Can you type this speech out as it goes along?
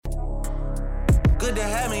to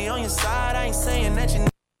have me on your side. I ain't saying that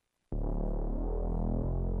you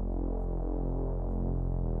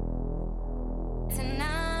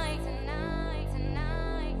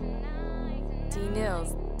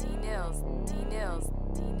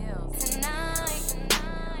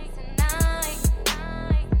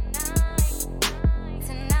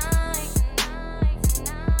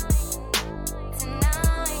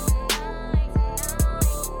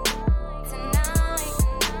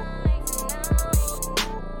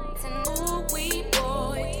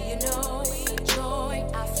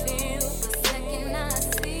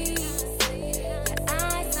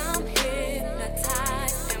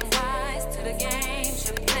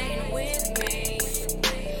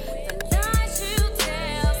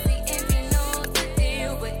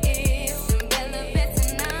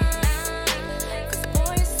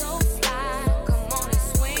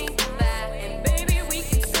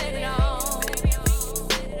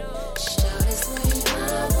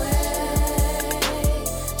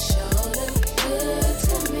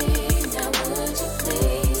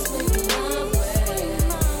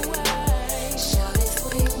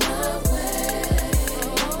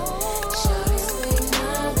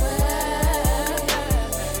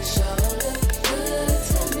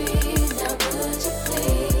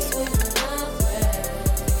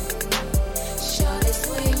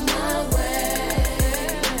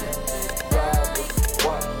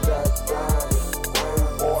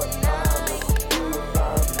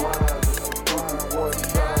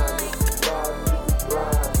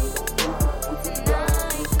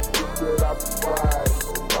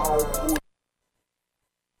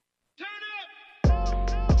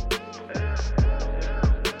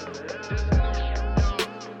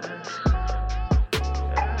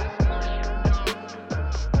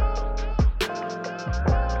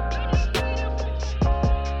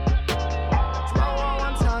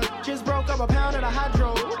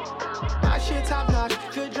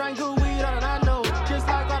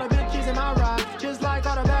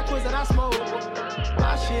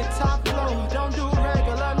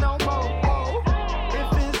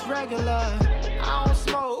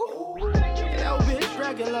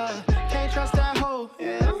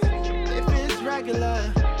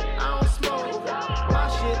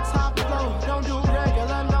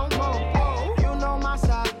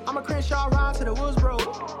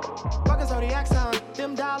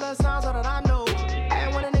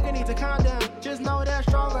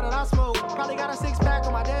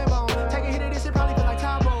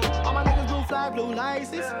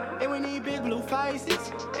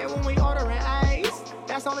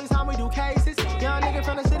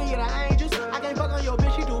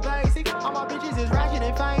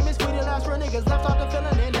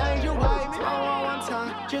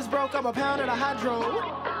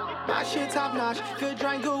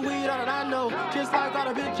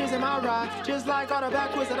just like all the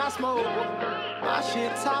backwards that I smoke. My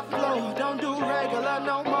shit top flow, don't do regular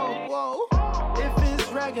no more. Whoa, if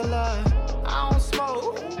it's regular, I don't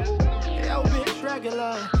smoke. Yo, bitch,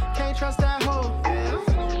 regular, can't trust that hoe.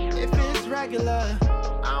 Yeah. If it's regular,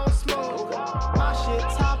 I don't smoke. My shit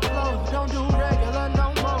top flow, don't do regular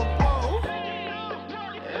no more. Whoa.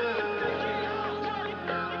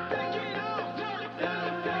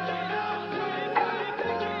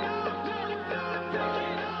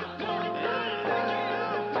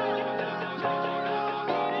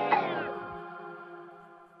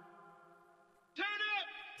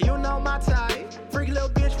 You know my type, freaky little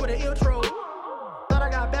bitch with an intro. Thought I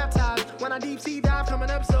got baptized when I deep sea dive coming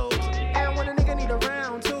episodes. And when a nigga need a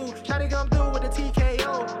round two, try to come through with a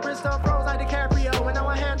TKO. Wrist up froze like DiCaprio, and now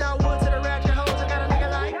I hand out wood to the ratchet hoes. I got a nigga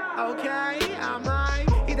like, okay, I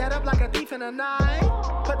might eat that up like a thief in the night.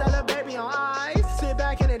 Put that little baby on ice, sit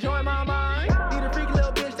back and enjoy my mind. Need a freaky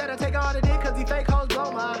little bitch that'll take all the dick, cause these fake hoes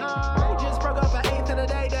blow my high. Just broke up an eighth of the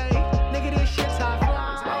day. Nigga, this shit's high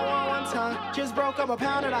fly. Slow on one time, just broke up a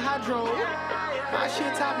pound of the hydro. My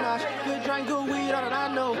shit top notch, good drink, good weed, all that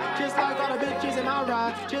I know. Just like all the bitches in my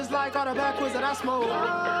ride, just like all the backwards that I smoke.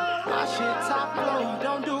 My shit top flow,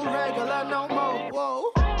 don't do regular no more.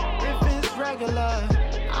 Whoa, if it's regular,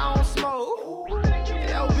 I don't smoke.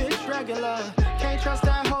 Yo, bitch, regular, can't trust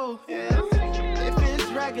that hoe. Yeah, if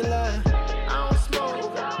it's regular, I don't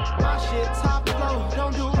smoke. My shit top flow,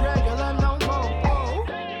 don't do regular no more.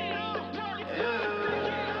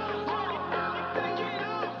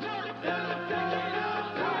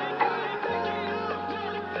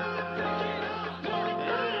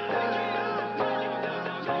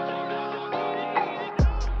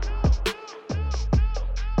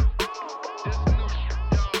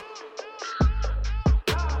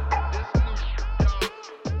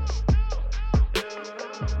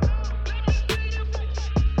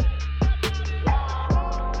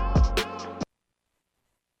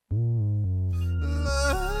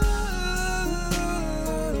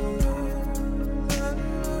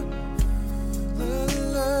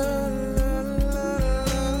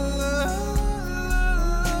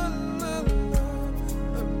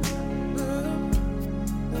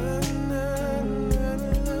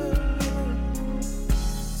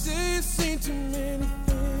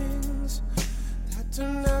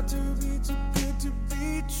 turned out to be too good to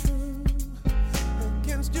be true.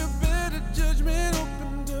 Against your better judgment,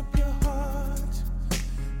 opened up your heart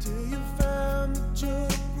till you found the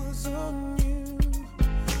joke was on you.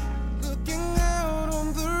 Looking out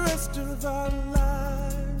on the rest of our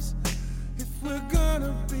lives, if we're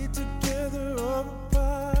gonna be together or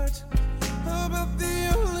apart. But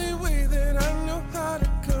the only way that I know how to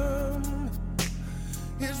come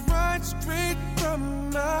is right straight from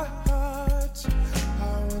my heart.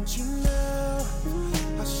 I want you now,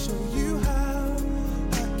 I'll show you how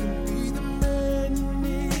I can be the man you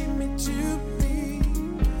need me to be.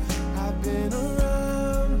 I've been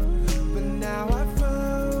around, but now I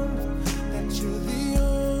found that you're the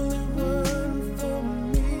only one for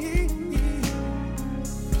me.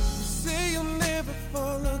 You say you'll never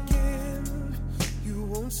fall again, you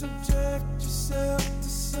won't subject yourself to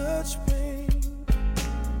such pain.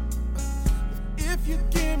 If you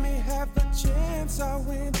give me half a chance, I'll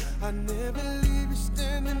win. I never leave you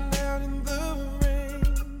standing out in the rain.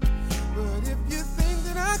 But if you think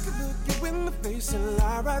that I could look you in the face and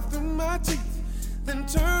lie right through my teeth, then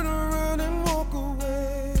turn around and walk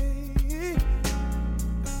away.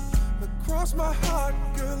 But cross my heart,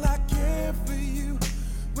 girl, I care for you.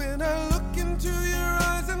 When I look into your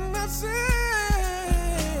eyes and I say,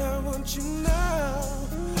 I want you now,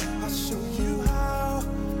 I'll show you how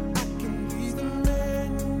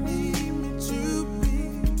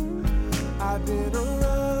I've been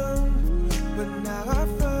around, but now I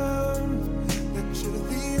found that you're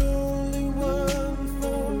the only one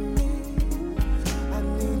for me. I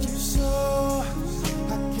need you so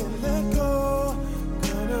I can't let go.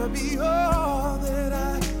 Gonna be all that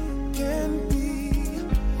I can be.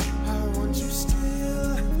 I want you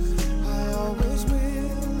still, I always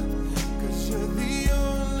will, 'cause you're the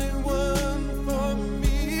only one for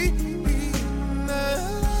me.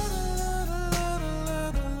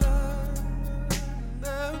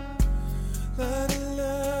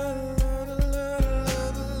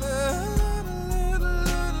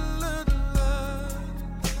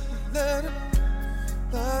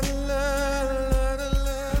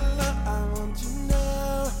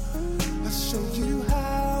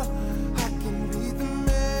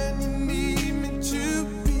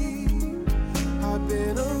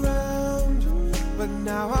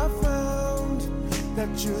 Now I found that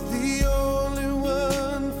you're the only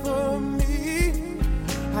one for me.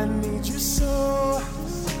 I need you so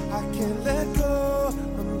I can't let go.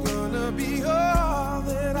 I'm gonna be all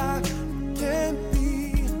that I can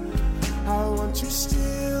be. I want you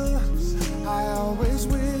still, I always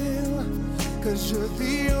will, 'cause you're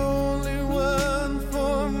the only one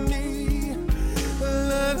for me. La,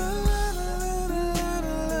 la, la.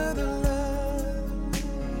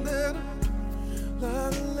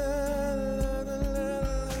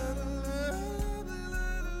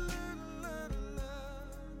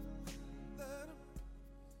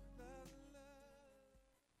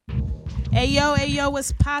 Hey yo,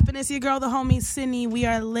 what's poppin'? It's your girl, the homie Sydney. We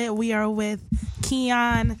are lit. We are with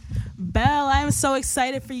Xian Bell. I'm so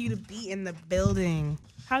excited for you to be in the building.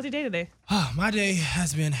 How's your day today? My day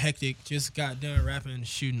has been hectic. Just got done rapping and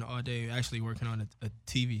shooting all day. Actually working on a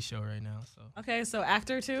TV show right now. So okay, so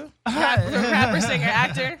actor too? Rapper, singer,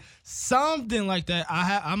 actor? Something like that.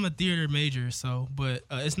 I'm a theater major, so but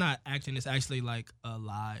it's not acting. It's actually like a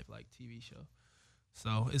live like TV show.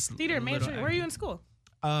 So it's theater major. Where are you in school?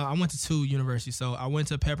 I went to 2 universities. So I went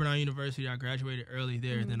to Pepperdine University. I graduated early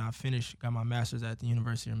there. Mm-hmm. Then I got my master's at the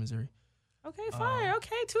University of Missouri. Okay, fire.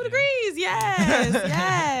 Okay, 2 degrees.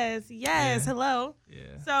 Yes. Yeah. Hello.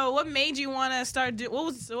 Yeah. So what made you want to start what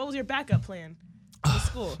was your backup plan in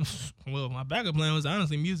school? Well, my backup plan was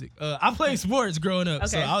honestly music. I played sports growing up. Okay.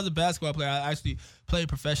 So I was a basketball player. I actually played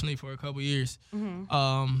professionally for a couple years.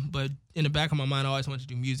 Mm-hmm. But in the back of my mind, I always wanted to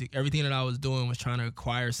do music. Everything that I was doing was trying to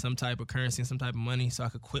acquire some type of currency and some type of money so I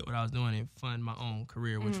could quit what I was doing and fund my own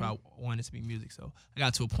career, which I wanted to be music. So I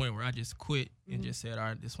got to a point where I just quit and just said, all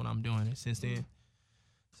right, this is what I'm doing. And since then,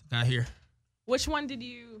 got here. When did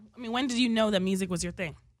you know that music was your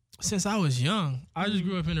thing? Since I was young. I just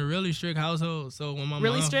grew up in a really strict household. So when my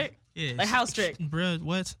mom... strict? Yeah. Like how strict? Bruh,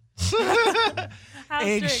 what? How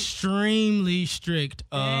extremely strict.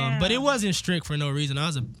 But it wasn't strict for no reason.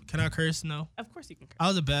 Can I curse? No. Of course you can curse. I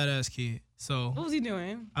was a badass kid. So what was he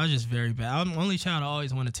doing? I was just very bad. I'm the only child. I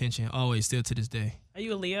always want attention. Always, still to this day. Are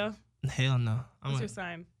you a Leo? Hell no. What's your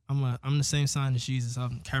sign? I'm the same sign as Jesus.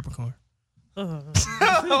 I'm Capricorn.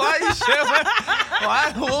 Why you sure?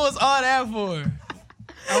 Why? What was all that for?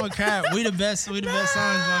 I'm a Cap. We the best. We the best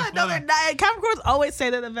signs. No, they're not. Capricorns always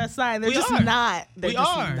say they're the best sign. They're just not. We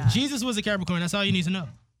are. Jesus was a Capricorn. That's all you need to know.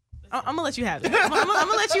 I'm gonna let you have that. I'm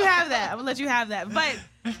gonna let you have that. I'm gonna let you have that. But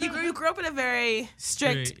you grew up in a very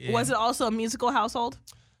strict. Yeah. Was it also a musical household?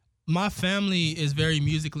 My family is very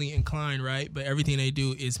musically inclined, right? But everything they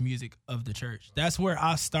do is music of the church. That's where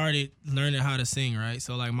I started learning how to sing, right?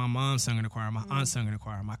 So like my mom sung in the choir, my aunt sung in the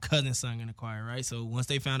choir, my cousin sung in the choir, right? So once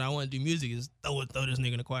they found out I wanted to do music, it's throw this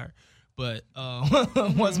nigga in the choir. But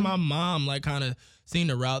once my mom like kind of seen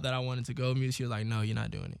the route that I wanted to go music, she was like, no, you're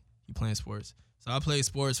not doing it. You're playing sports. So I played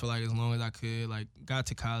sports for like as long as I could, like got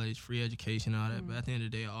to college, free education, all that. But at the end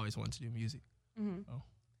of the day, I always wanted to do music. So.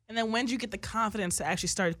 And then when did you get the confidence to actually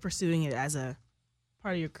start pursuing it as a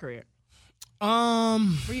part of your career?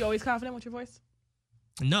 Were you always confident with your voice?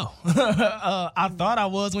 No. I thought I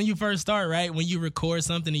was when you first start, right? When you record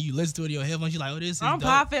something and you listen to it in your headphones, you're like, oh, this is I'm dope.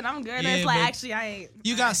 popping, I'm good. Yeah, It's like, actually, I ain't.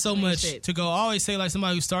 You got so much shit. to go. I always say, like,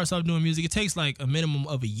 somebody who starts off doing music, it takes, like, a minimum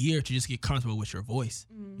of a year to just get comfortable with your voice.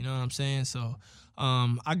 You know what I'm saying? So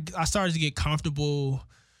I started to get comfortable,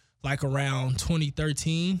 like, around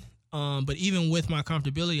 2013. But even with my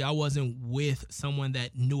comfortability, I wasn't with someone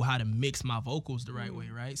that knew how to mix my vocals the right way,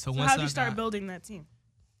 right? So once how did you start building that team?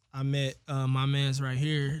 I met my man's right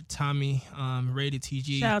here, Tommy, Rated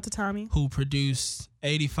TG. Shout out to Tommy. Who produced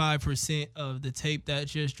 85% of the tape that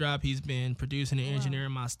just dropped. He's been producing and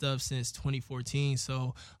engineering my stuff since 2014.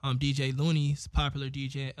 So DJ Looney's popular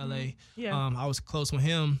DJ in LA. Yeah. I was close with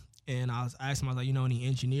him. And I was asking him, I was like, you know, any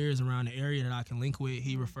engineers around the area that I can link with?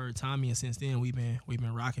 He referred Tommy, and since then we've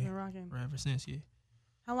been rocking. Ever since, yeah.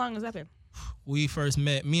 How long has that been? Me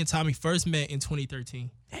and Tommy first met in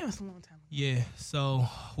 2013. Damn, it's a long time. Yeah, so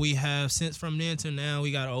we have, since from then to now,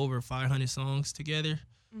 we got over 500 songs together.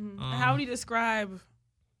 How would you describe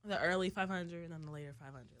the early 500 and then the later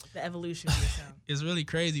 500? Like the evolution of your sound? It's really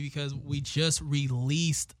crazy because we just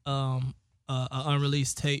released an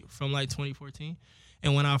unreleased tape from like 2014.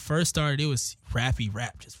 And when I first started, it was rappy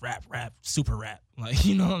rap, just rap, super rap. Like,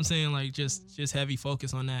 you know what I'm saying? Like, just heavy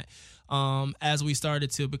focus on that. As we started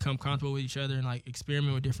to become comfortable with each other and, like,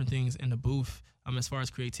 experiment with different things in the booth, as far as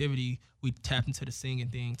creativity, we tapped into the singing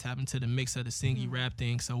thing, tapped into the mix of the singy rap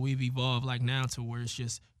thing. So we've evolved, like, now to where it's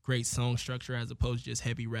just great song structure as opposed to just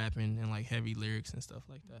heavy rapping and, like, heavy lyrics and stuff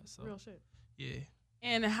like that. So, real shit. Yeah.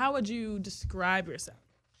 And how would you describe your sound?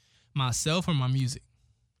 Myself or my music?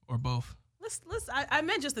 Or both? I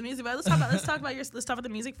meant just the music, but let's talk about the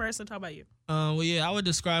music first and talk about you. Well, yeah, I would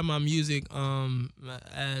describe my music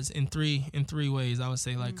as in three ways. I would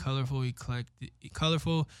say like colorful, eclectic,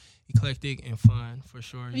 and fun for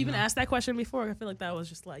sure. Have you been asked that question before? I feel like that was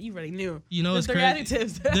just like you already knew. You know, it's the crazy.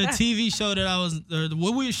 adjectives. The TV show that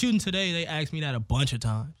what we were shooting today, they asked me that a bunch of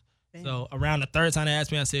times. Damn. So around the third time they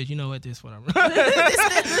asked me, I said, you know what, this is what I'm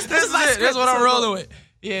this is what I'm rolling with.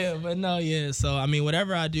 Yeah, but no, yeah. So, I mean,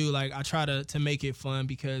 whatever I do, like, I try to make it fun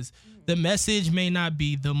because the message may not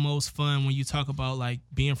be the most fun when you talk about, like,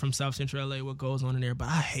 being from South Central LA, what goes on in there. But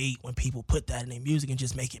I hate when people put that in their music and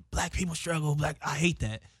just make it black people struggle. I hate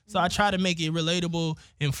that. So I try to make it relatable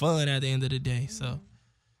and fun at the end of the day. So,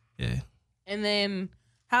 yeah. And then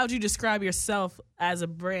how would you describe yourself as a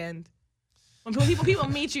brand? When people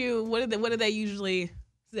meet you, what do they usually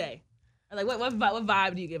say? Like, what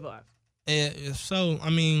vibe do you give off? So, I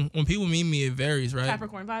mean, when people meet me, it varies, right?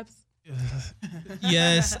 Capricorn vibes?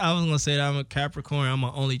 Yes, I was going to say that I'm a Capricorn. I'm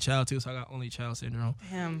an only child, too, so I got only child syndrome.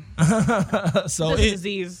 Damn. So it's a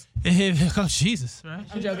disease. Oh, Jesus, right?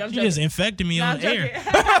 I'm joking. You just infected me on air.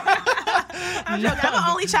 I'm joking. I'm an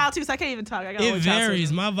only child, too, so I can't even talk. It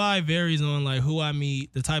varies. My vibe varies on, like, who I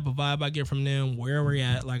meet, the type of vibe I get from them, where we're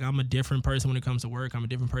at. Like, I'm a different person when it comes to work. I'm a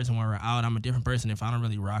different person when we're out. I'm a different person if I don't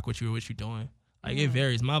really rock with you or what you're doing. Like, it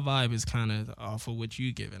varies. My vibe is kind of off of what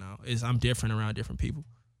you giving out. I'm different around different people.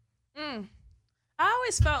 I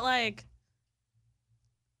always felt like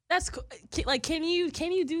that's cool. Like, can you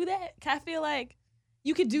do that? I feel like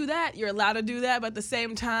you could do that. You're allowed to do that, but at the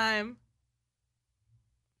same time,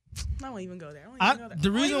 I won't even go there.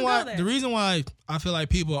 The reason why I feel like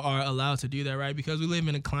people are allowed to do that, right? Because we live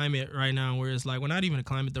in a climate right now where it's like, well, not even a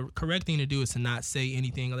climate. The correct thing to do is to not say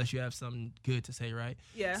anything unless you have something good to say, right?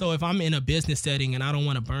 Yeah. So if I'm in a business setting and I don't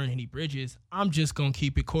want to burn any bridges, I'm just going to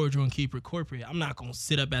keep it cordial and keep it corporate. I'm not going to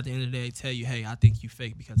sit up at the end of the day and tell you, hey, I think you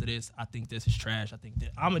fake because it is. I think this is trash. I think that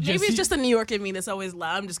maybe it's just the New York in me that's always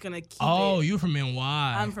loud. I'm just going to keep it. You're from NY.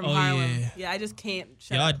 I'm from Harlem. Yeah, I just can't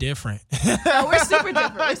shut Y'all up. different. No, we're super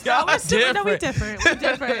different. No, we're super. No, we different. We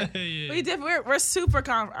different. Yeah. We different. We're super.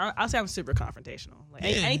 I'll say I'm super confrontational. Like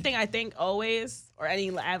anything I think always, or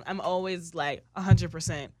I'm always like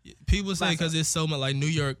 100%. People say because it's so much like New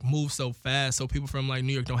York moves so fast, so people from like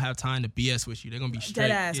New York don't have time to BS with you. They're gonna be straight.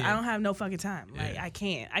 Dead ass. Yeah. I don't have no fucking time. Like I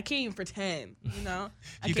can't even pretend. You know.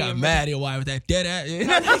 You got mad at why with that dead ass.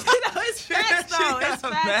 No, it's facts though. It's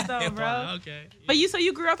facts though, bro. Okay. But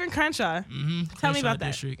you grew up in Crenshaw. Mm-hmm. Tell me about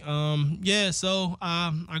that. District. So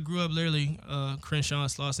I grew up literally Crenshaw,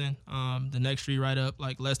 Slauson, the next street right up,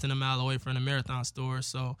 like less than a mile away from the Marathon store.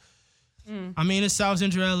 So I mean, it's South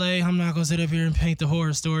Central LA. I'm not gonna sit up here and paint the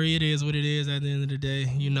horror story. It is what it is. At the end of the day,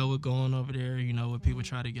 you know what's going over there. You know what people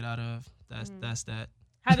try to get out of. That's that.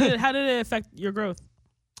 How did it affect your growth?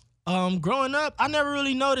 Growing up, I never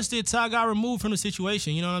really noticed it till I got removed from the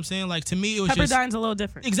situation. You know what I'm saying? Like to me, it was Pepperdine's a little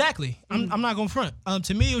different. Exactly. I'm not gonna front.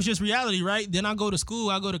 To me, it was just reality, right? Then I go to school,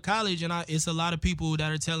 I go to college, and it's a lot of people that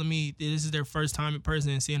are telling me this is their first time in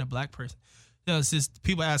person and seeing a black person. You know, it's just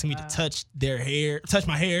people asking me to touch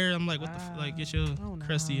my hair. I'm like, what the like, get your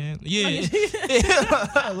crusty hand. Yeah.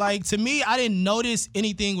 Like to me, I didn't notice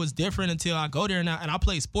anything was different until I go there now. And I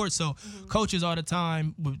play sports, so coaches all the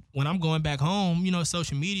time, when I'm going back home, you know,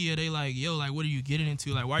 social media, they like, yo, like, what are you getting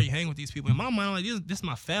into? Like, why are you hanging with these people? In my mind, I'm like, this is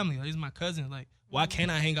my family. Like, this is my cousins. Like, why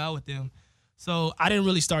can't I hang out with them? So I didn't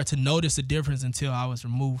really start to notice the difference until I was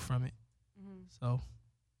removed from it. So.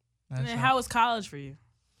 And then how was college for you?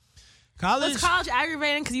 College? Was college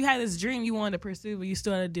aggravating because you had this dream you wanted to pursue, but you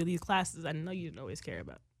still had to do these classes I know you didn't always care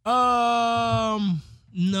about?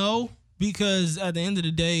 No, because at the end of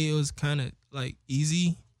the day, it was kind of like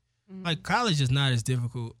easy. Like college is not as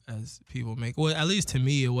difficult as people make. Well, at least to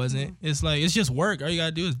me, it wasn't. It's like it's just work. All you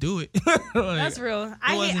gotta do is do it. Like, that's real.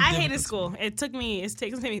 I hated school. It took me.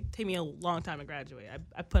 Take me a long time to graduate.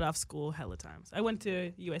 I put off school hella times. I went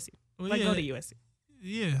to USC. Go to USC.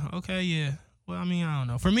 Yeah. Okay. Yeah. Well, I mean, I don't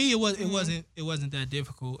know. For me, it wasn't that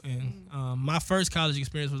difficult, and my first college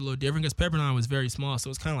experience was a little different because Pepperdine was very small, so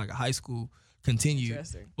it's kind of like a high school continued.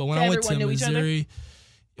 But when I went to Missouri,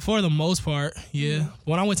 for the most part, yeah.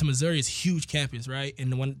 When I went to Missouri, it's a huge campus, right?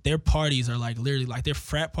 And when their parties are like literally like their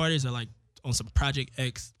frat parties are like on some Project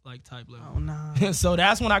X like type level. Oh no! So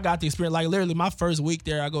that's when I got the experience. Like literally, my first week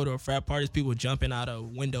there, I go to a frat party, people jumping out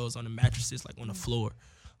of windows on the mattresses, like on the floor.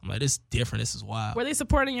 I'm like, this is different. This is wild. Were they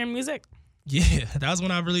supporting your music? Yeah, that was when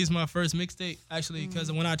I released my first mixtape, actually,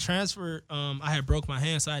 because when I transferred, I had broke my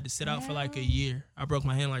hand, so I had to sit out for like a year. I broke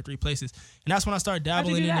my hand in like 3 places. And that's when I started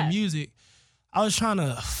dabbling in the music. I was trying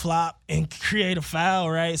to flop and create a foul,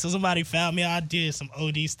 right? So somebody fouled me. I did some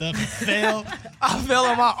OD stuff and fell. I fell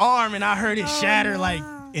on my arm, and I heard it shatter like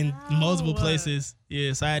in multiple places.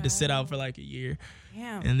 Yeah, so I had to sit out for like a year.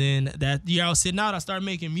 Damn. And then that year I was sitting out, I started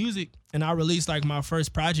making music, and I released like my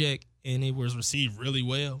first project. And it was received really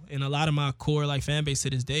well. And a lot of my core like fan base to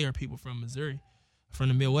this day are people from Missouri, from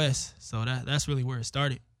the Midwest. So that's really where it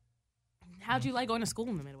started. How'd you like going to school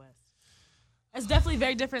in the Midwest? It's definitely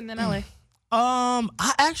very different than LA.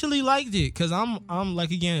 I actually liked it because I'm like,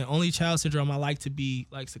 again, only child syndrome. I like to be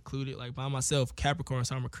like secluded, like by myself, Capricorn,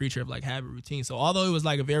 so I'm a creature of like habit, routine. So although it was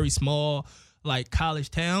like a very small like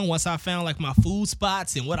college town, once I found like my food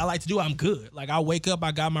spots and what I like to do, I'm good. Like I wake up,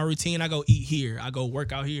 I got my routine, I go eat here, I go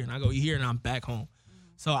work out here, and I go eat here, and I'm back home.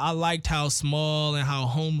 So I liked how small and how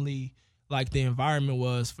homely like the environment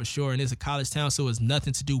was for sure. And it's a college town, so it's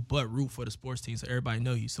nothing to do but root for the sports team, so everybody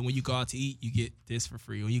know you. So when you go out to eat, you get this for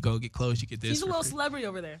free. When you go get clothes, you get this. He's a little free. celebrity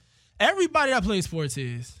over there. Everybody that plays sports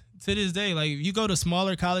is to this day. Like you go to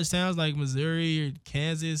smaller college towns like Missouri or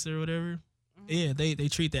Kansas or whatever. Yeah, they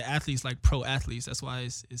treat their athletes like pro athletes. That's why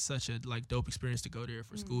it's such a like dope experience to go there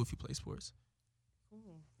for school if you play sports.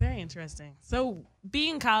 Very interesting. So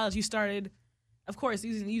being in college, you started, of course,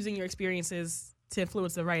 using your experiences to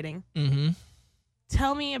influence the writing. Mm-hmm.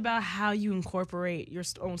 Tell me about how you incorporate your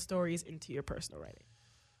own stories into your personal writing.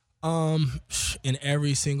 In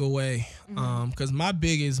every single way. Because my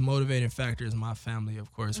biggest motivating factor is my family,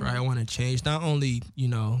 of course, right? I want to change not only, you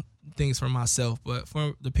know, things for myself, but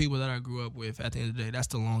for the people that I grew up with. At the end of the day, that's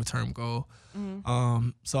the long-term goal.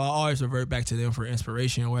 So I always revert back to them for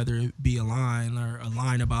inspiration, whether it be a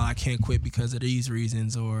line about I can't quit because of these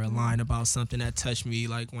reasons, or a line about something that touched me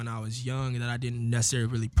like when I was young that I didn't necessarily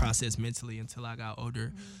really process mentally until I got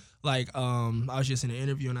older. Like I was just in an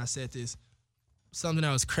interview and I said this, something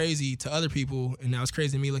that was crazy to other people, and that was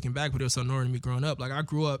crazy to me looking back, but it was so normal to me growing up. Like I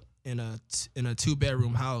grew up in a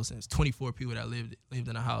 2-bedroom house, and it's 24 people that lived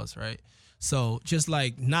in a house, right? So just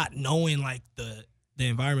like not knowing like the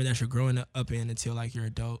environment that you're growing up in until like you're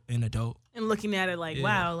an adult. And looking at it like,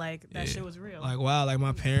 wow, like that shit was real. Like wow, like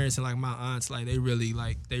my parents and like my aunts, like they really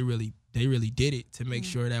they really did it to make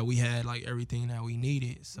sure that we had like everything that we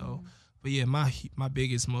needed. So, but yeah, my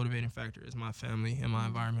biggest motivating factor is my family and my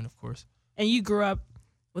environment, of course. And you grew up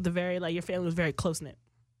with a very, like, your family was very close-knit.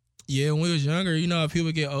 Yeah, when we was younger, you know, if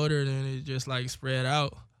people get older, then it just like spread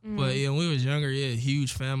out. But yeah, when we was younger, yeah,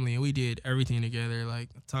 huge family, and we did everything together. Like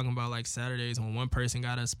talking about like Saturdays when one person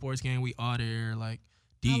got a sports game, we all there like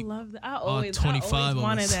deep. I love that. I always 25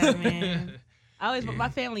 wanted of us. that, man. My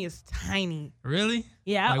family is tiny. Really?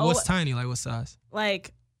 Yeah. Like what's tiny? Like what size?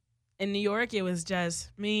 Like in New York, it was just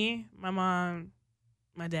me, my mom,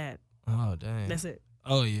 my dad. Oh dang. That's it.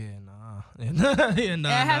 Oh yeah, nah. Yeah, nah.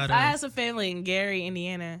 I had some family in Gary,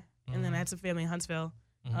 Indiana, and then I had some family in Huntsville,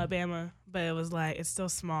 Alabama. But it was like, it's still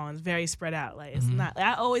small and it's very spread out. Like it's not.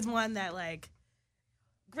 I always wanted that, like,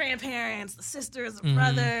 grandparents, the sisters, the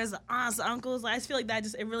brothers, the aunts, the uncles. Like, I just feel like that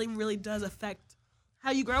it really, really does affect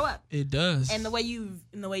how you grow up. It does. And the way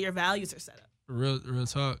your values are set up. Real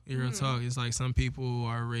talk. Real talk. It's like some people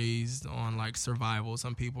are raised on like survival.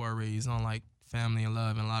 Some people are raised on like family and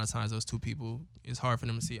love. And a lot of times those two people, it's hard for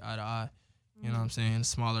them to see eye to eye. You know what I'm saying? The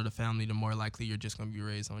smaller the family, the more likely you're just going to be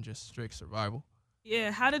raised on just strict survival.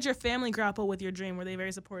 Yeah. How did your family grapple with your dream? Were they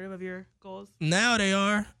very supportive of your goals? Now they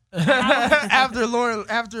are. after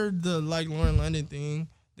the like Lauren London thing,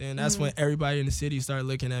 then that's when everybody in the city started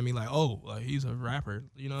looking at me like, oh, like he's a rapper.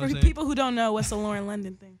 You know what I'm saying? For people who don't know, what's the Lauren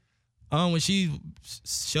London thing? When she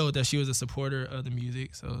showed that she was a supporter of the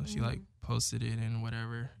music, so she like posted it and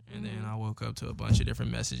whatever, and then I woke up to a bunch of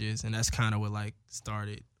different messages, and that's kind of what like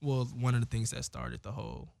started. Well, one of the things that started the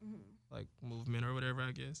whole like movement or whatever,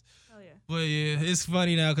 I guess. Oh yeah. But yeah, it's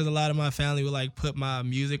funny now because a lot of my family would like put my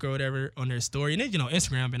music or whatever on their story, and then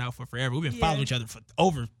Instagram been out for forever. We've been following each other for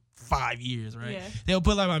over 5 years, right? Yeah. They'll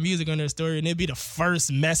put like my music on their story, and it'd be the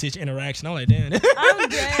first message interaction. I'm like, damn, I'm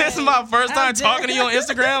dead. This is my first time talking to you on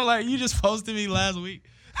Instagram. Like, you just posted me last week.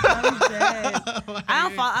 I'm dead. Like, I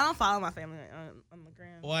don't follow my family on the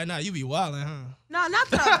gram. Why not? You be wildin', huh? No, not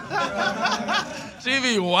that. She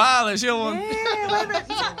be wildin'. She don't want.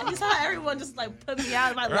 Yeah, you saw everyone just like put me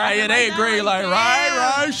out of my life. Right? Yeah, they agree. Like,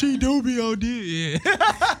 right. She do be OD. Yeah.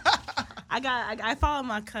 I follow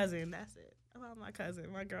my cousin. That's it. My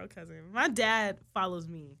cousin, my girl cousin. My dad follows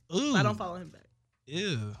me. Ooh. I don't follow him back.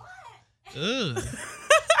 Ew. Ugh.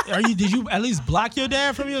 Did you at least block your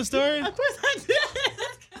dad from your story? Of course I did.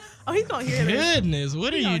 Oh, he's gonna hear this. Goodness,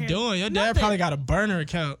 what are you doing? Your dad probably got a burner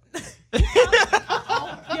account.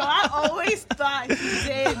 I always thought he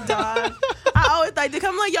did, dog. I always thought,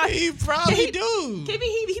 I'm like, yo, he probably do. He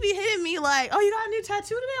be hitting me like, oh, you got a new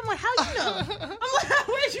tattoo today? I'm like, how'd you know? I'm like,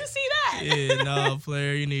 where'd you see that? Yeah, no,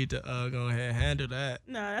 player, you need to go ahead and handle that.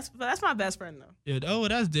 No, that's my best friend though. Yeah, well,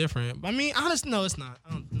 that's different. I mean, honestly, no, it's not.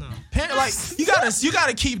 No, like you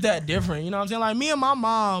gotta keep that different. You know what I'm saying? Like me and my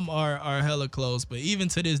mom are hella close, but even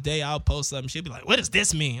to this day, I'll post something. She'll be like, "What does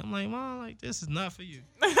this mean?" I'm like, "Mom, like this is not for you.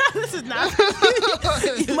 This is not for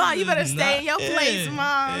you. Mom, you better stay in your place,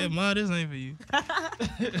 Mom. Yeah, Mom, this ain't for you."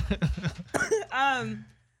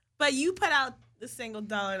 But you put out the single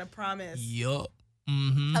 "Dollar and a Promise." Yup. Tell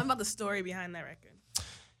me about the story behind that record.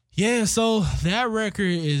 Yeah, so that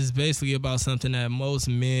record is basically about something that most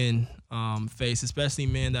men face, especially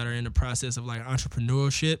men that are in the process of like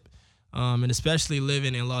entrepreneurship, and especially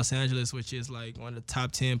living in Los Angeles, which is like one of the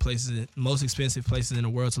top 10 places, most expensive places in the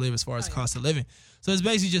world to live as far as cost of living. So it's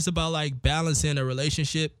basically just about like balancing a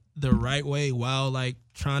relationship the right way while like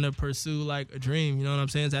trying to pursue like a dream. You know what I'm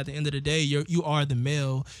saying? So at the end of the day, you are the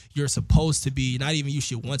male. You're supposed to be, not even you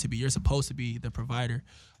should want to be, you're supposed to be the provider.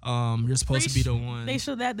 You're supposed to be the one. They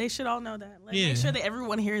should all know that. Make sure that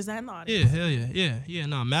everyone hears that in the audience. Yeah, hell yeah. Yeah.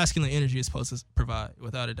 No, masculine energy is supposed to provide,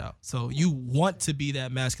 without a doubt. So you want to be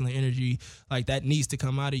that masculine energy, like that needs to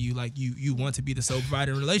come out of you. Like you want to be the sole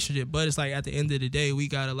provider in a relationship. But it's like at the end of the day, we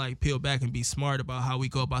gotta like peel back and be smart about how we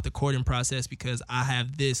go about the courting process, because I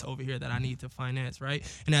have this over here that I need to finance, right?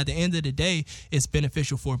 And at the end of the day, it's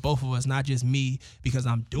beneficial for both of us, not just me, because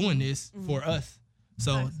I'm doing this for us.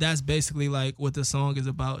 So that's basically like what the song is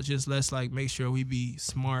about. Just let's like make sure we be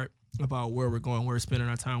smart about where we're going, where we're spending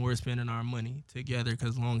our time, where we're spending our money together.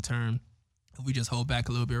 Because long term, if we just hold back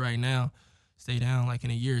a little bit right now, stay down like in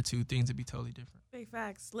a year or two, things would be totally different. Big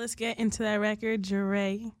facts. Let's get into that record.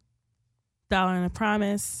 Jure, Dollar and a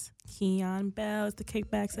Promise, Xian Bell. It's the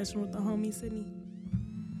Kickback session with the homie Sydney.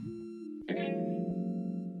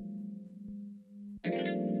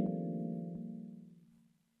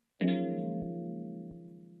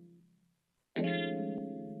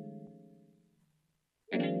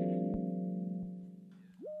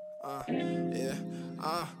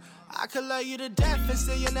 I could love you to death and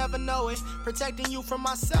still you never know it. Protecting you from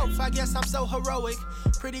myself, I guess I'm so heroic.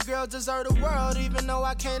 Pretty girls deserve the world, even though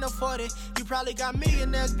I can't afford it. You probably got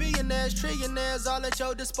millionaires, billionaires, trillionaires all at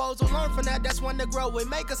your disposal. Learn from that, that's one to grow with.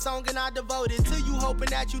 Make a song and I devote it to you, hoping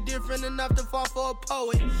that you different enough to fall for a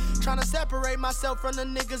poet. Trying to separate myself from the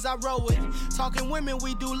niggas I roll with. Talking women,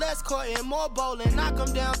 we do less courting, more bowling. Knock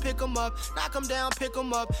them down, pick them up. Knock them down, pick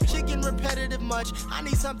them up. Shit getting repetitive much. I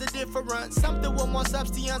need something different, something with more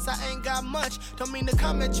substance. I ain't got much. Don't mean to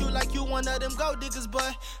come at you like you one of them gold diggers,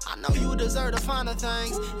 but I know you deserve the finer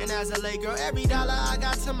things. And as a late girl, every dollar I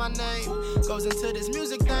got to my name goes into this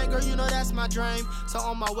music thing, girl, you know that's my dream. So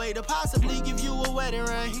on my way to possibly give you a wedding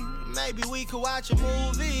ring. Maybe we could watch a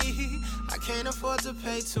movie. I can't afford to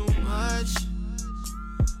pay too much.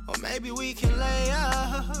 Or maybe we can lay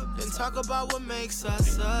up and talk about what makes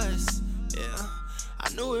us us. Yeah, I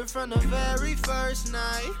knew it from the very first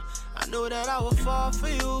night. I knew that I would fall for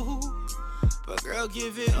you. But girl,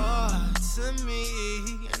 give it all to me,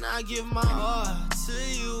 and I give my all to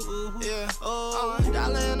you. Yeah,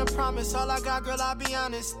 dollar and a promise, all I got, girl, I'll be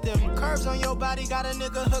honest. Them curves on your body got a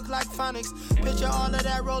nigga hooked like phonics. Picture all of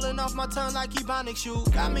that rolling off my tongue like Ebonics. You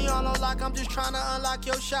got me all on lock, I'm just trying to unlock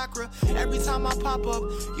your chakra. Every time I pop up,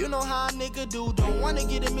 you know how a nigga do. Don't wanna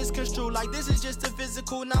get it misconstrued, like this is just a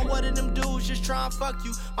physical. Not one of them dudes just try and fuck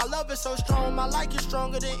you. My love is so strong, my like is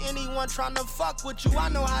stronger than anyone trying to fuck with you. I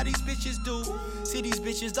know how these bitches do. See these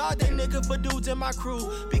bitches, all they nigga for dudes in my crew.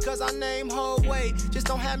 Because I name her way. Just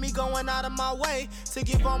don't have me going out of my way to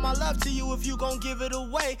give all my love to you if you gon' give it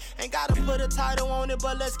away. Ain't gotta put a title on it,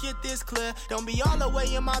 but let's get this clear. Don't be all the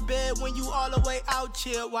way in my bed when you all the way out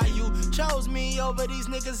here. Why you chose me over these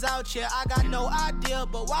niggas out here? I got no idea,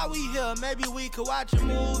 but while we here, maybe we could watch a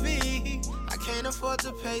movie. I can't afford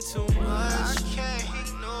to pay too much. I can't,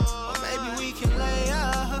 no. Or maybe we can lay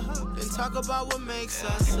up and talk about what makes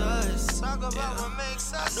us us. Talk about what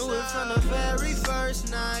makes us. I knew it from the very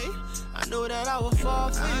first night. I knew that I would fall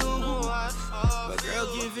for you. But girl,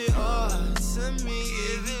 give it all to me,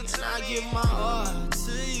 and I give my all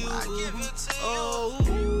to you. I give it to you. Oh,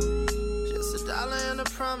 just a dollar and a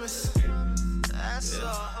promise. That's all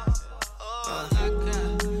I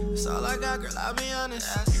got. That's all I got, girl, I'll be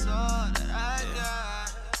honest. That's all that I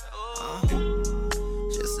got.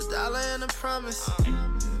 Just a dollar and a promise.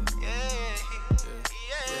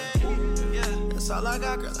 That's all I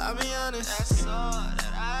got, girl, I'll be honest. That's all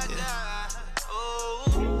that I got. Oh,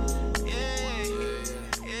 yeah,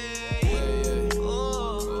 yeah, yeah,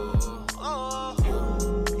 oh, oh,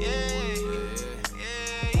 yeah,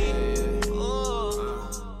 yeah, yeah, oh,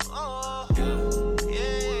 oh,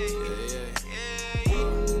 yeah, yeah,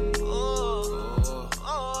 oh,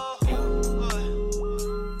 oh,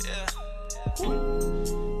 yeah,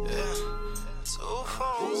 yeah. Two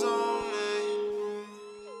phones on me.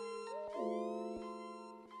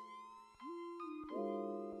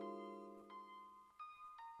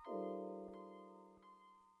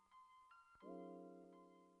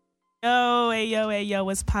 Hey yo,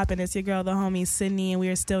 what's poppin'? It's your girl, the homie Sydney, and we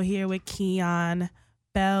are still here with Xian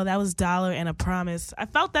Bell. That was Dollar and a Promise. I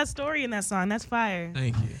felt that story in that song. That's fire.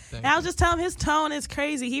 Thank you. And I was just telling him his tone is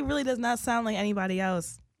crazy. He really does not sound like anybody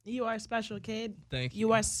else. You are special, kid. Thank you.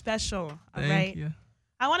 You are special. All right. Thank you.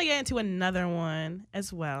 I want to get into another one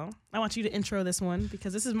as well. I want you to intro this one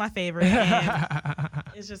because this is my favorite.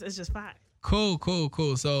 And it's just fire. Cool.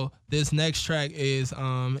 So this next track is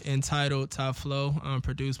entitled Top Flow,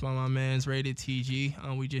 produced by my man's Rated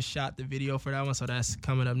TG. We just shot the video for that one, so that's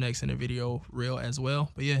coming up next in the video reel as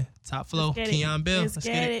well. But yeah, Top Flow, Xian Bell. Let's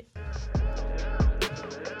get it.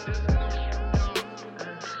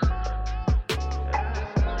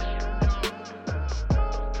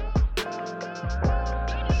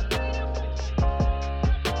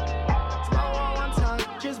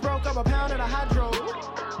 A pound of the hydro.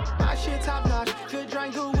 My shit top notch. Good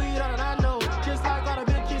drink, good weed, all that I know. Just like all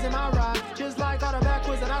the bitches in my ride. Just like all the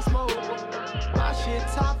backwards that I smoke. My shit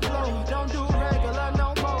top flow. Don't do regular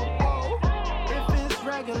no more. Oh, if it's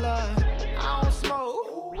regular, I don't smoke.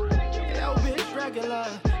 Yo, bitch, regular.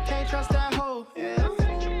 Can't trust that hoe. Yeah.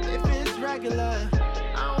 If it's regular,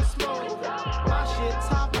 I don't smoke. My shit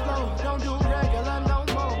top flow. Don't do regular no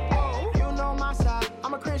more. Oh, you know my side.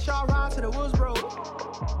 I'm a Crenshaw ride to the woods, bro.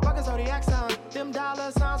 Zodiac sign, them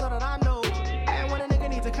dollar signs, all that I know. And when a nigga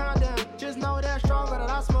needs to calm down, just know that stronger than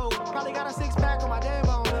I smoke. Probably got a 6-pack on my damn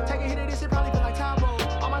bone. Take a hit of this, it probably feel like Tombo.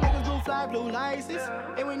 All my niggas blue fly, blue license.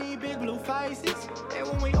 And we need big blue faces. And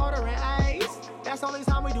when we ordering ice, that's the only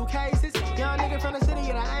time we do cases. Young nigga from the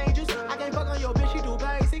city of the angels. I can't fuck on your bitch, she do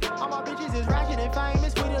basic. All my bitches is ratchet and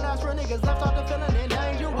famous. We the last real niggas left off the feeling in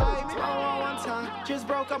danger, baby. All on one time, just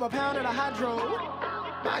broke up a pound of the hydro.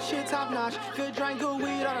 My shit top notch, good drink, good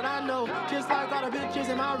weed, all that I know. Just like all the bitches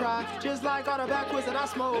in my ride, just like all the backwoods that I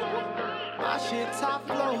smoke. My shit top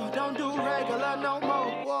flow, don't do regular no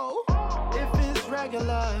more. Whoa, if it's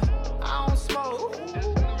regular, I don't smoke.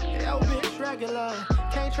 Yo, bitch, regular,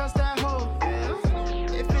 can't trust that hoe. Yeah.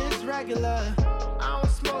 If it's regular, I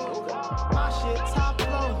don't smoke. My shit top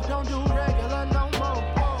flow, don't do regular no more.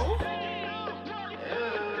 Whoa.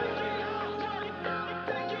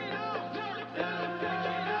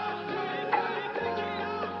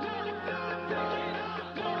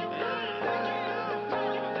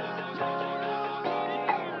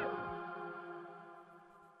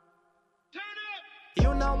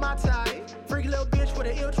 You know my type, freaky little bitch with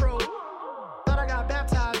an intro. Thought I got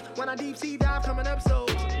baptized when I deep sea dive coming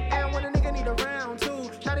episodes. And when a nigga need a round two,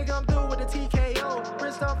 shawty come through with the TKO.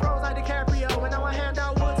 Wrist up froze like DiCaprio, and now I hand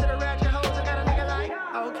out wood to the ratchet hoes. I got a nigga like,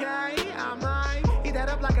 okay, I might eat that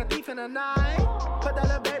up like a thief in the night. Put that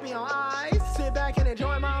little baby on ice, sit back and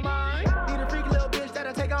enjoy my mind. Need a freaky little bitch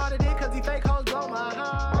that'll take all the dick, cause these fake hoes blow my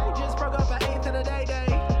high. Just broke up an eighth in a day.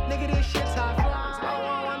 Nigga, this shit's high fly. Slow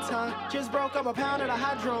on one time, just broke up a pound of the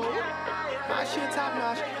hydro. My shit top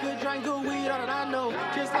notch, good drink, good weed, all that I know.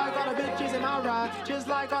 Just like all the bitches in my ride, just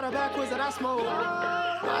like all the backwoods that I smoke.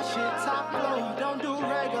 My shit top flow, don't do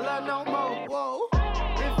regular no more. Whoa,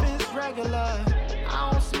 if it's regular, I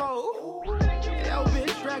don't smoke. Yo,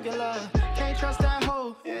 bitch, regular, can't trust that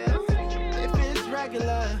hoe. Yeah. If it's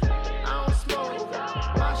regular, I don't smoke.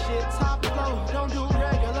 My shit top flow, don't do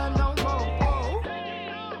regular no more. Whoa.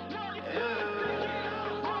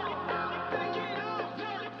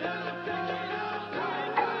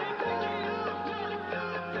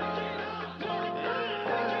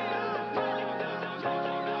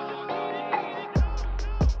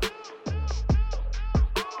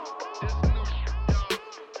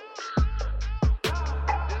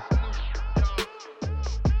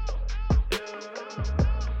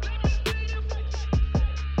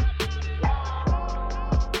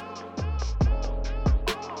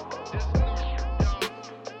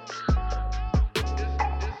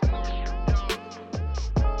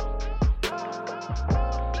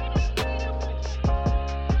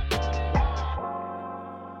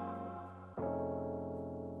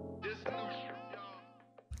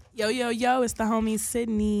 Yo, it's the homie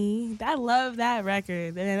Sydney. I love that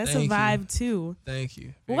record. Man, that's a vibe too. Thank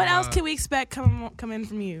you. What else can we expect coming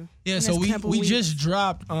from you? Yeah, so we just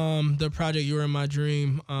dropped the project You Were In My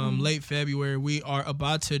Dream late February. We are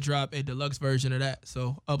about to drop a deluxe version of that.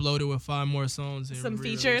 So upload it with 5 more songs. And some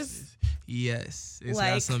features? Yes. It's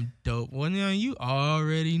got some dope. Well, you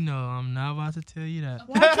already know. I'm not about to tell you that.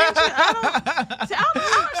 Why can't you?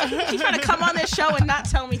 I don't keep trying to come on this show and not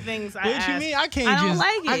tell me things I ask. What you mean? I can't I don't just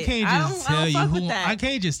like it. I can't just tell you who. I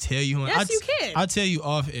can't just tell you who. Yes, you can. I'll tell you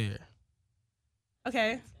off air.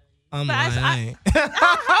 Okay. I'm lying.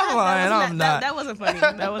 I'm not. That wasn't funny.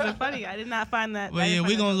 That wasn't funny. I did not find that. Well, yeah,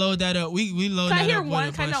 we're gonna load that up. We load that up. Can I hear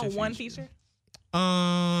one? Can I know one feature?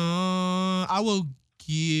 I will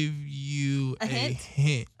give you a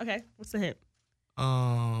hint. Okay, what's the hint? Do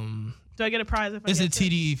I get a prize if I it's get a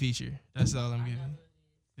TDE feature. That's all I'm giving.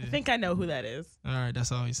 Yeah. I think I know who that is. All right,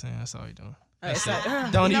 that's all he's saying. That's all he's doing.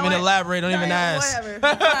 Don't even elaborate. Don't even ask. Whatever.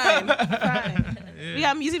 Fine. Yeah. We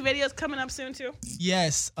got music videos coming up soon too.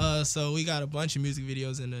 Yes. So we got a bunch of music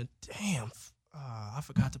videos in the I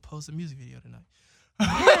forgot to post a music video tonight.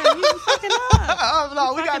 Yeah, you fucking up.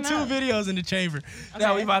 No, we got 2 videos in the chamber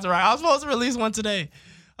that we about to write. I was supposed to release one today.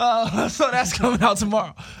 So that's coming out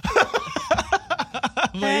tomorrow.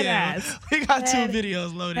 But yeah, we got 2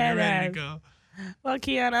 videos loaded and ready to go. Well,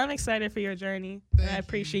 Xian, I'm excited for your journey. I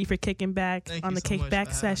appreciate you for kicking back on the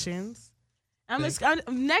Kickback sessions.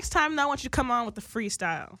 Next time, I want you to come on with the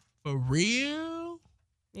freestyle. For real?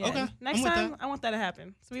 Yeah. Okay. Next time, I want that to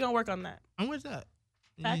happen. So we're going to work on that. I'm with that.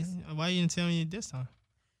 Facts. Why you didn't tell me this time?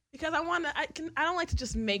 Because I don't like to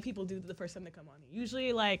just make people do the first time they come on. Usually,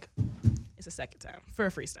 it's the second time for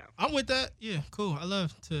a freestyle. I'm with that. Yeah, cool. I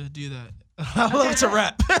love to do that. I love to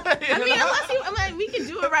rap. We can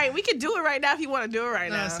do it right. We can do it right now if you want to do it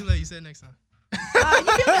right now. It's too late. You said next time. You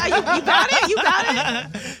got it? You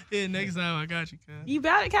got it? Yeah, next time I got you, cuz. You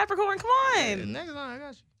got it, Capricorn? Come on. Yeah, next time I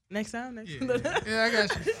got you. Next time? Yeah, I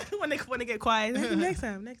got you. when they get quiet. Next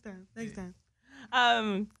time.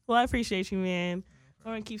 Well, I appreciate you, man.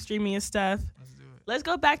 We're going to keep streaming your stuff. Let's do it. Let's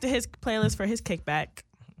go back to his playlist for his Kickback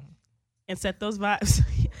and set those vibes.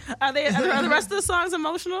 Are the rest of the songs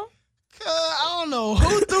emotional? I don't know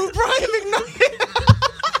who threw Brian McKnight.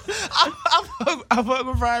 I fuck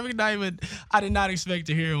with Brian McKnight, but I did not expect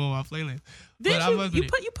to hear him on my playlist. You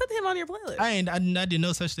put him on your playlist? I did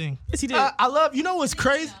no such thing. Yes, he did. I love. You know what's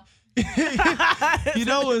crazy? You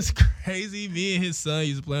know what's crazy? Me and his son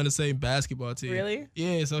used to play on the same basketball team. Really?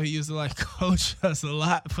 Yeah, so he used to like coach us a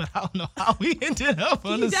lot, but I don't know how we ended up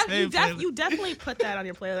on the same playlist. You definitely put that on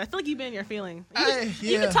your playlist. I feel like you've been in your feeling. Yeah.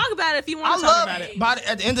 You can talk about it if you want to talk about it. But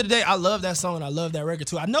at the end of the day, I love that song and I love that record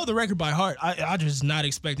too. I know the record by heart. I just not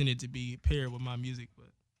expecting it to be paired with my music. But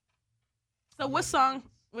so what song?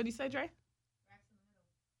 What do you say, Dre?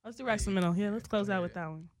 Let's do Racks in the Middle. Yeah, let's close out with that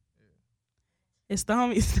one. It's the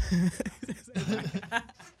homies.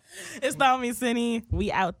 It's the homies, Cindy.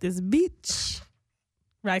 We out this bitch.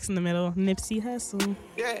 Racks in the Middle. Nipsey Hussle.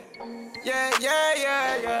 Yeah.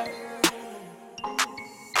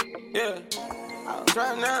 I was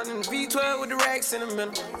riding around in the V12 with the racks in the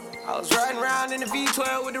middle. I was riding around in the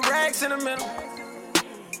V12 with the racks in the middle.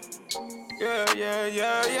 Yeah.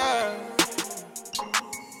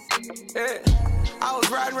 I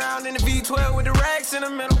was riding around in the V12 with the racks in the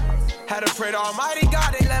middle. Had to pray to Almighty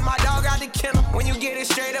God, they let my dog out the kennel. When you get it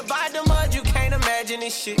straight up out the mud, you can't imagine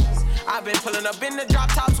this shit. I've been pulling up in the drop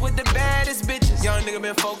tops with the baddest bitches. Young nigga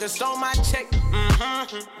been focused on my check.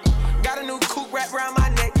 Got a new coupe wrapped around my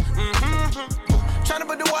neck. Tryna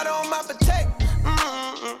put the water on my potato.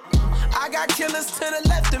 I got killers to the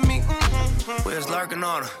left of me. We was lurking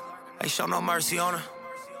on her. Ain't show no mercy on her.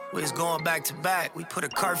 We was going back to back. We put a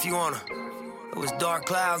curfew on her. It was dark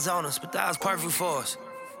clouds on us, but that was perfect for us.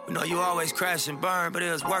 We know you always crash and burn, but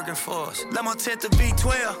it was working for us. Let my tent to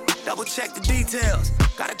V12, double check the details.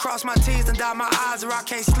 Gotta cross my T's and dot my I's or I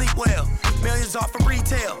can't sleep well. Millions off of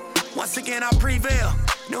retail, once again I prevail.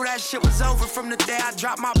 Knew that shit was over from the day I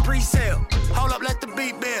dropped my pre-sale. Hold up, let the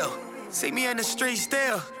beat build. See me in the street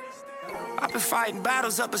still. I've been fighting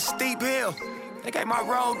battles up a steep hill. They gave my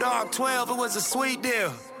road dog 12, it was a sweet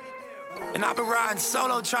deal. And I've been riding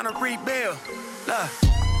solo trying to rebuild. Look.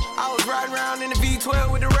 I was riding around in the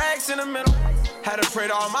V12 with the racks in the middle. Had to pray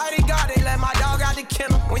to Almighty God, they let my dog out the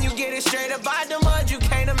kennel. When you get it straight up out the mud, you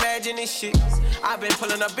can't imagine this shit. I've been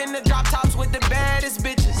pulling up in the drop tops with the baddest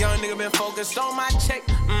bitches. Young nigga been focused on my check.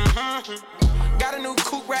 Got a new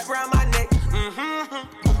coupe wrapped around my neck.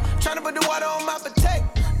 Tryna put the water on my potato.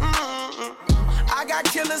 I got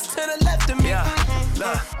killers to the left of me. Yeah,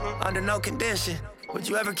 look, under no condition would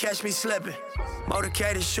you ever catch me slipping.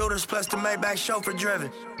 Motorcaded shooters plus the Maybach chauffeur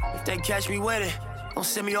driven. If they catch me with it, don't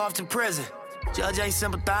send me off to prison. Judge ain't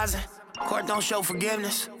sympathizing, court don't show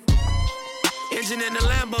forgiveness. Engine in the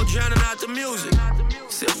Lambo drowning out the music.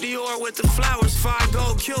 Sip Dior with the flowers, 5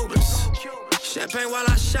 gold Cubans. Champagne while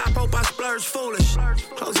I shop, hope I splurge foolish.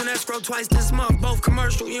 Closing escrow twice this month, both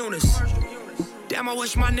commercial units. Damn, I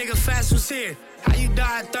wish my nigga Fast was here. How you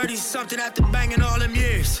died 30-something after banging all them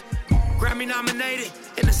years? Grammy nominated,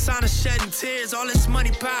 in the sign of shedding tears. All this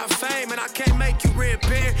money, power, fame, and I can't make you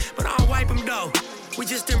reappear. But I don't wipe them though. We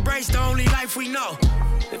just embrace the only life we know.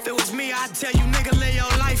 If it was me, I'd tell you, nigga, live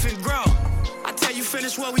your life and grow. I tell you,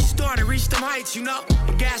 finish where we started, reach them heights, you know.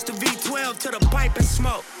 And gas the V12 to the pipe and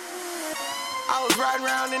smoke. I was riding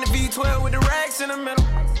around in the V12 with the racks in the middle.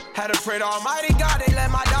 Had to pray to Almighty God, they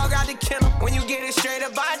let my dog out the kennel. When you get it straight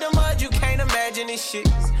up out the mud, you can't imagine this shit.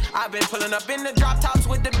 I've been pulling up in the drop tops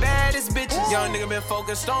with the baddest bitches. Young nigga been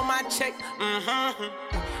focused on my check.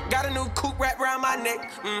 Got a new coupe wrapped around my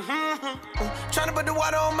neck. Tryna put the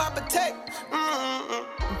water on my potato.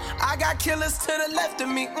 I got killers to the left of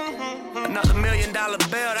me. Another $1 million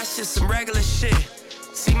bill, that's just some regular shit.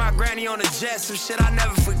 See my granny on the jet, some shit I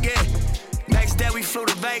never forget. Next day we flew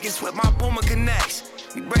to Vegas with my Puma Connects.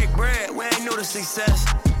 We break bread, we ain't new to success.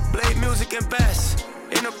 Blade music and best.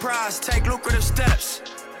 Enterprise, take lucrative steps.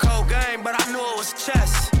 Cold game, but I knew it was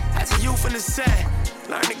chess. As a youth in the set,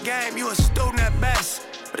 learn the game, you a student at best.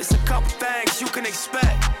 But it's a couple things you can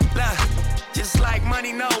expect. Look, just like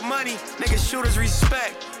money, no money, niggas shooters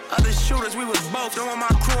respect. Other shooters, we was both, don't want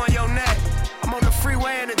my crew on your neck. I'm on the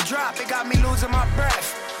freeway in the drop, it got me losing my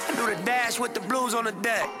breath. I do the dash with the blues on the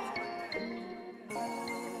deck.